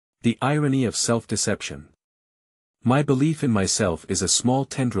The irony of self-deception. My belief in myself is a small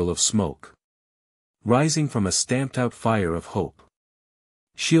tendril of smoke, rising from a stamped-out fire of hope,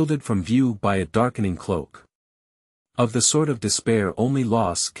 shielded from view by a darkening cloak, of the sort of despair only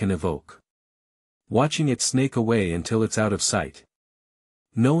loss can evoke. Watching it snake away until it's out of sight,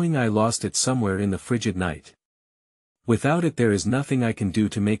 knowing I lost it somewhere in the frigid night. Without it there is nothing I can do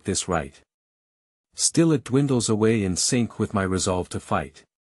to make this right. Still it dwindles away in sync with my resolve to fight.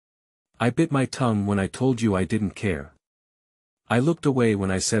 I bit my tongue when I told you I didn't care. I looked away when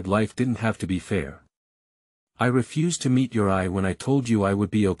I said life didn't have to be fair. I refused to meet your eye when I told you I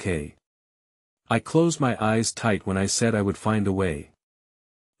would be okay. I closed my eyes tight when I said I would find a way.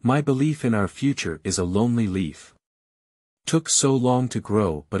 My belief in our future is a lonely leaf. Took so long to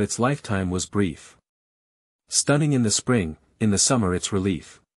grow but its lifetime was brief. Stunning in the spring, in the summer it's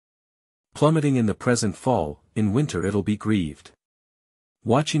relief. Plummeting in the present fall, in winter it'll be grieved.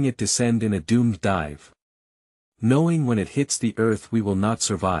 Watching it descend in a doomed dive. Knowing when it hits the earth we will not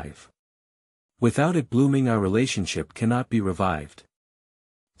survive. Without it blooming our relationship cannot be revived.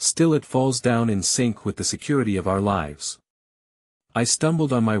 Still it falls down in sync with the security of our lives. I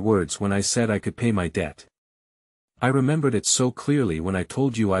stumbled on my words when I said I could pay my debt. I remembered it so clearly when I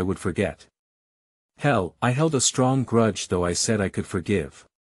told you I would forget. Hell, I held a strong grudge though I said I could forgive.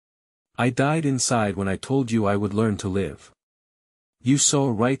 I died inside when I told you I would learn to live. You saw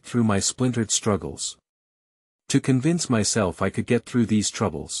right through my splintered struggles. To convince myself I could get through these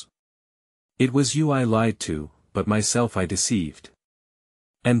troubles. It was you I lied to, but myself I deceived.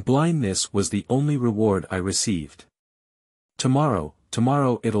 And blindness was the only reward I received. Tomorrow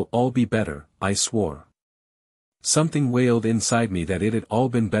it'll all be better, I swore. Something wailed inside me that it had all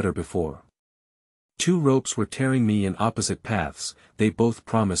been better before. Two ropes were tearing me in opposite paths, they both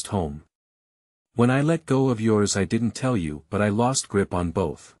promised home. When I let go of yours I didn't tell you but I lost grip on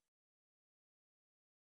both.